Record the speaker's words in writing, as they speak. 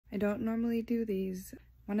I don't normally do these. I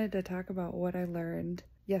wanted to talk about what I learned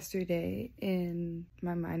yesterday in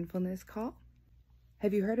my mindfulness call.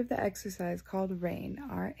 Have you heard of the exercise called RAIN?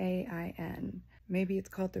 R-A-I-N. Maybe it's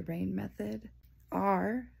called the RAIN method.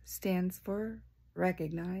 R stands for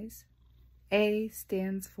recognize. A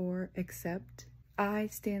stands for accept. I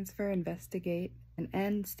stands for investigate. And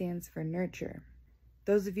N stands for nurture.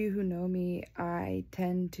 Those of you who know me, I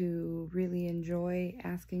tend to really enjoy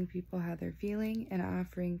asking people how they're feeling and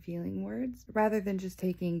offering feeling words rather than just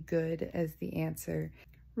taking good as the answer.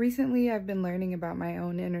 Recently, I've been learning about my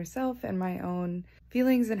own inner self and my own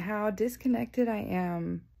feelings and how disconnected I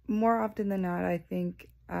am. More often than not, I think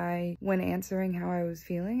when answering how I was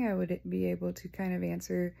feeling, I would be able to kind of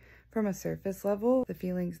answer from a surface level the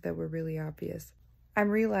feelings that were really obvious. I'm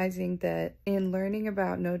realizing that in learning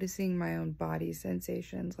about noticing my own body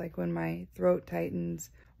sensations, like when my throat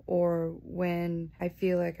tightens or when I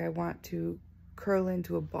feel like I want to curl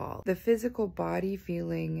into a ball, the physical body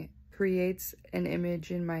feeling creates an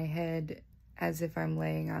image in my head as if I'm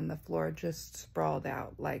laying on the floor just sprawled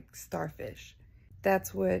out like starfish.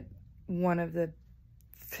 That's what one of the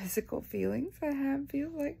physical feelings I have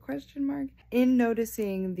feels like, ? In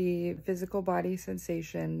noticing the physical body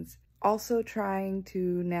sensations, also trying to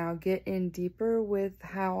now get in deeper with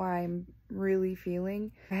how I'm really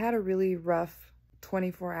feeling. I had a really rough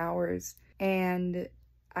 24 hours and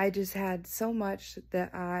I just had so much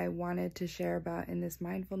that I wanted to share about in this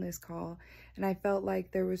mindfulness call. And I felt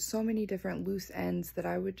like there was so many different loose ends that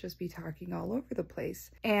I would just be talking all over the place.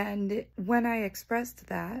 And when I expressed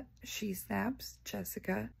that, She Snaps,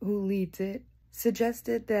 Jessica, who leads it,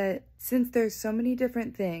 suggested that since there's so many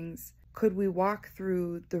different things, could we walk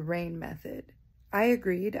through the RAIN method? I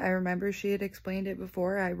agreed. I remember she had explained it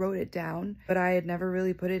before. I wrote it down, but I had never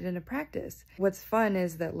really put it into practice. What's fun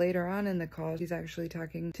is that later on in the call, she's actually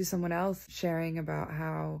talking to someone else, sharing about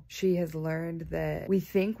how she has learned that we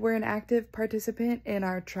think we're an active participant in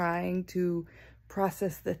our trying to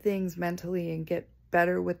process the things mentally and get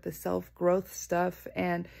better with the self-growth stuff.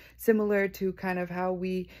 And similar to kind of how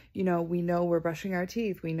we know we're brushing our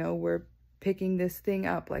teeth, we know we're picking this thing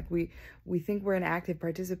up, like we think we're an active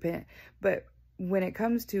participant, but when it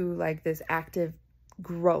comes to like this active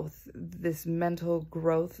growth, this mental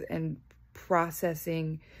growth and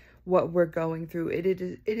processing what we're going through, it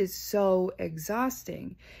is so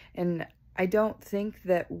exhausting. And I don't think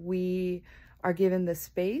that we are given the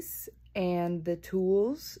space and the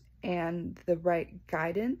tools and the right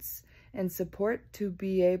guidance and support to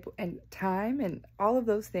be able, and time and all of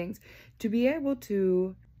those things, to be able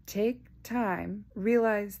to take time,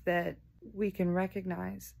 realize that we can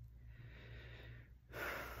recognize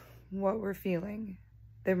what we're feeling.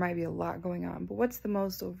 There might be a lot going on, but what's the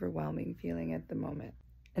most overwhelming feeling at the moment?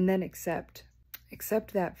 And then accept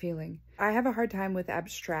that feeling. I have a hard time with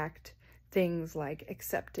abstract things like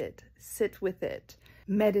accept it, sit with it,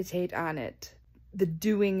 meditate on it, the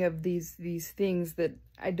doing of these things that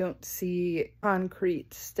I don't see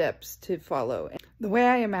concrete steps to follow. The way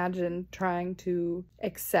I imagined trying to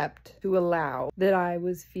accept, to allow that I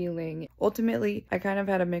was feeling, ultimately, I kind of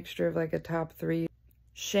had a mixture of like a top 3.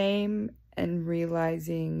 Shame and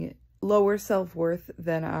realizing lower self-worth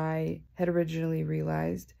than I had originally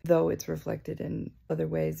realized, though it's reflected in other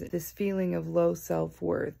ways. This feeling of low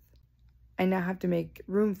self-worth, I now have to make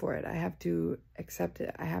room for it. I have to accept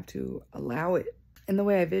it. I have to allow it. And the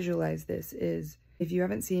way I visualize this is, if you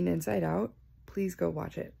haven't seen Inside Out, please go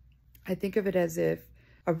watch it. I think of it as if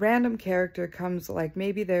a random character comes, like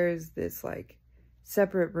maybe there's this like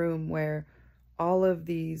separate room where all of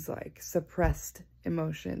these like suppressed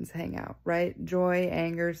emotions hang out, right? Joy,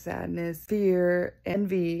 anger, sadness, fear,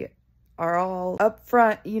 envy are all up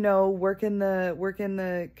front, working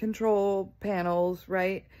the control panels,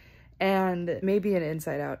 right? And maybe an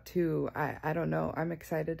Inside Out too. I don't know. I'm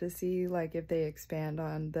excited to see like if they expand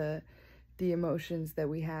on the emotions that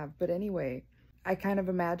we have. But anyway, I kind of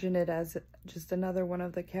imagine it as just another one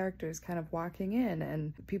of the characters kind of walking in,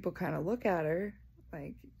 and people kind of look at her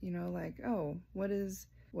like, like, oh, what is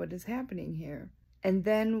happening here? And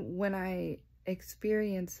then when I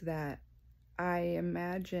experience that, I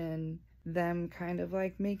imagine them kind of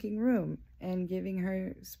like making room and giving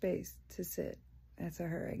her space to sit. That's a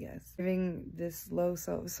her, I guess. Giving this low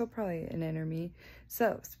self, so probably an inner me,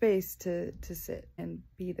 so space to sit and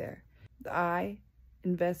be there. I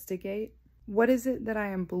investigate. What is it that I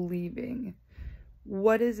am believing?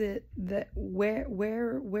 What is it that,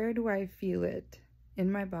 where do I feel it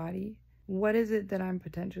in my body? What is it that I'm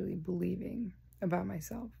potentially believing about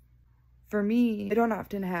myself? For me, I don't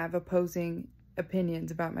often have opposing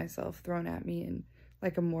opinions about myself thrown at me in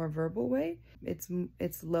like a more verbal way.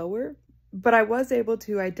 It's lower, But I was able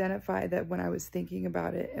to identify that when I was thinking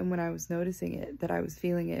about it and when I was noticing it, that I was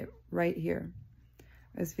feeling it right here.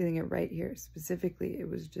 I was feeling it right here. Specifically, it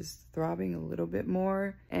was just throbbing a little bit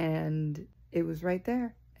more and it was right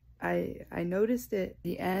there. I noticed it.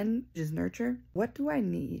 The N is nurture. What do I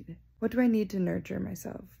need? What do I need to nurture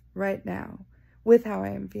myself right now with how I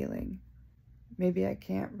am feeling? Maybe I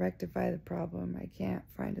can't rectify the problem. I can't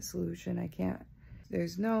find a solution.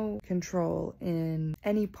 There's no control in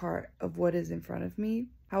any part of what is in front of me.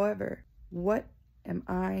 However, what am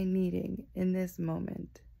I needing in this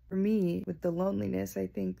moment? For me, with the loneliness, I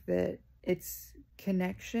think that it's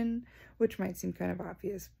connection, which might seem kind of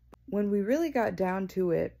obvious. When we really got down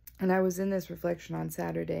to it, and I was in this reflection on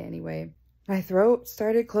Saturday anyway, my throat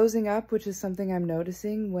started closing up, which is something I'm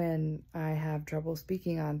noticing when I have trouble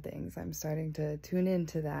speaking on things. I'm starting to tune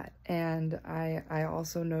into that. And I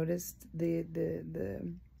also noticed the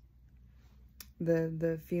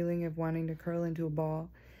feeling of wanting to curl into a ball.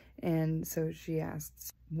 And so she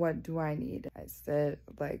asked, what do I need? I said,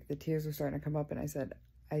 like, the tears were starting to come up, and I said,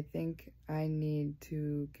 I think I need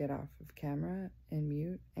to get off of camera and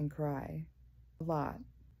mute and cry a lot.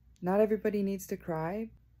 Not everybody needs to cry.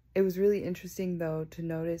 It was really interesting, though, to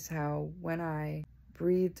notice how when I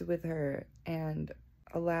breathed with her and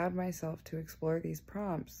allowed myself to explore these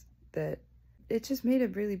prompts, that it just made a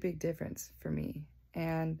really big difference for me.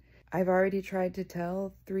 And I've already tried to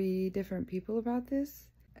tell 3 different people about this,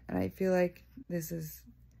 and I feel like this is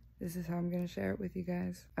how I'm going to share it with you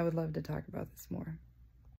guys. I would love to talk about this more.